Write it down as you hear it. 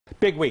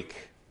Big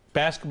week.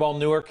 Basketball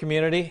Newark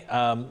community,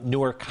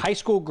 Newark high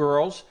school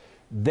girls,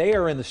 they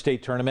are in the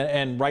state tournament,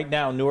 and right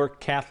now Newark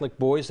Catholic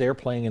boys, they're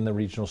playing in the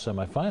regional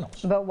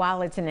semifinals. But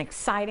while it's an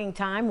exciting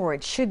time, or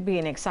it should be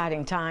an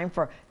exciting time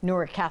for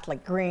Newark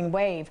Catholic Green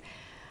Wave,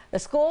 the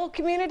school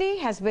community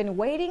has been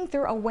wading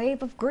through a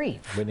wave of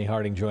grief. Whitney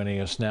Harding joining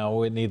us now.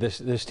 Whitney,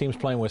 this team's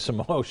playing with some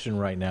emotion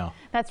right now.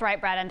 That's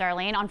right, Brad and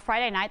Darlene. On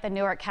Friday night, the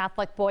Newark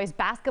Catholic boys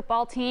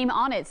basketball team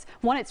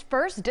won its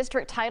first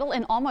district title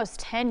in almost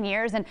 10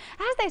 years. And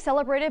as they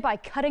celebrated by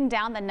cutting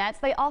down the nets,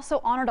 they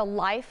also honored a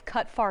life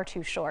cut far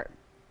too short.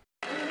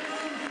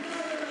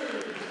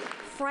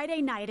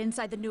 Friday night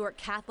inside the Newark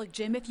Catholic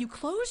gym, if you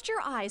closed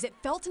your eyes, it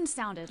felt and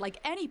sounded like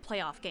any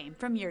playoff game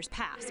from years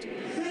past.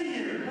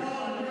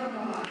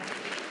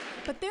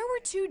 But there were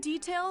two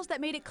details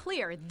that made it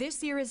clear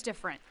this year is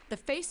different. The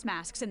face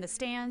masks in the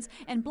stands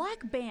and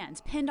black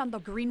bands pinned on the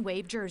Green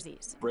Wave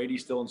jerseys. Brady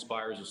still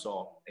inspires us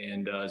all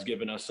and has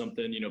given us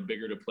something,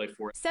 bigger to play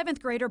for.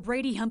 7th grader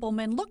Brady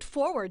Hempelman looked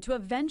forward to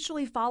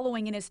eventually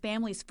following in his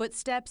family's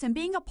footsteps and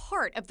being a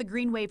part of the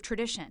Green Wave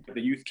tradition.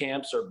 The youth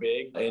camps are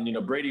big, and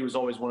Brady was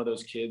always one of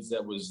those kids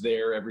that was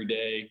there every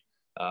day,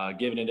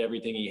 giving it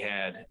everything he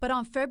had. But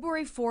on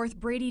February 4th,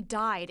 Brady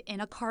died in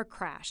a car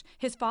crash.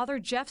 His father,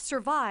 Jeff,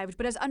 survived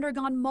but has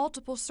undergone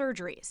multiple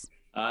surgeries.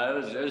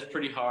 It was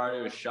pretty hard.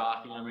 It was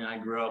shocking. I mean, I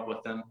grew up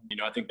with them.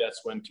 I think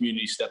that's when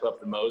communities step up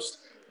the most,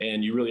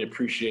 and you really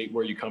appreciate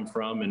where you come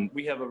from. And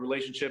we have a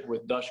relationship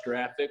with Dush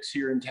Graphics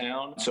here in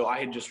town. So I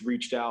had just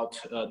reached out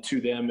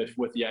to them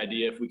with the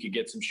idea if we could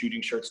get some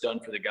shooting shirts done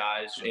for the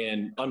guys.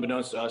 And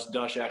unbeknownst to us,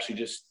 Dush actually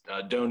just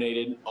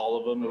donated all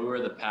of them. We wear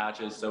the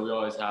patches, so we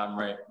always have them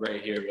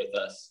right here with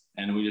us.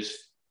 And we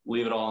just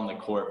leave it all on the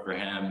court for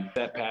him.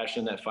 That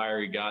passion, that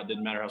fire he got,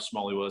 didn't matter how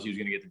small he was going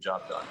to get the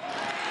job done.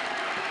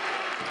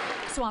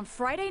 So on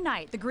Friday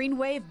night, the Green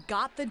Wave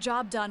got the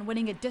job done,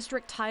 winning a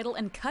district title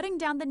and cutting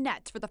down the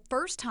nets for the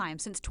first time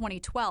since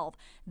 2012.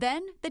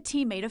 Then the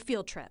team made a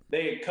field trip.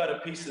 They had cut a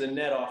piece of the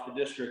net off the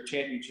district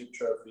championship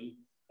trophy,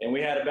 and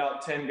we had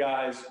about 10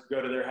 guys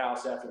go to their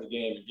house after the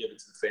game and give it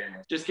to the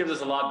family. Just gives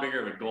us a lot bigger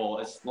of a goal.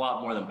 It's a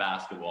lot more than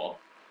basketball.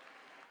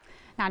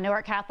 Now,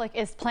 Newark Catholic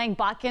is playing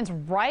Botkins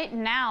right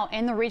now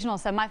in the regional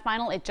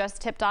semifinal. It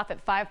just tipped off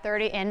at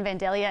 5:30 in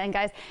Vandalia. And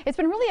guys, it's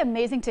been really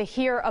amazing to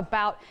hear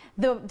about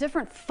the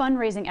different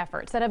fundraising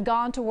efforts that have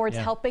gone towards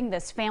helping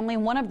this family.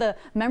 One of the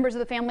members of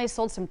the family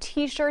sold some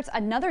T-shirts.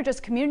 Another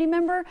just community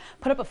member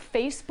put up a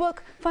Facebook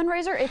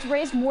fundraiser. It's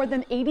raised more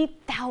than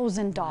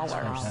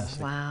 $80,000.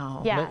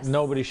 Wow. Yes.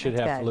 Nobody should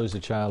have to lose a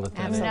child at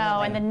that age.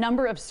 No, and the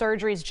number of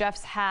surgeries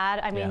Jeff's had,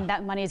 I mean,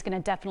 that money is going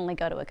to definitely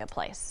go to a good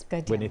place.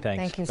 Good deal. Whitney,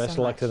 thanks. Thank you Best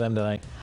so of luck much. to them tonight.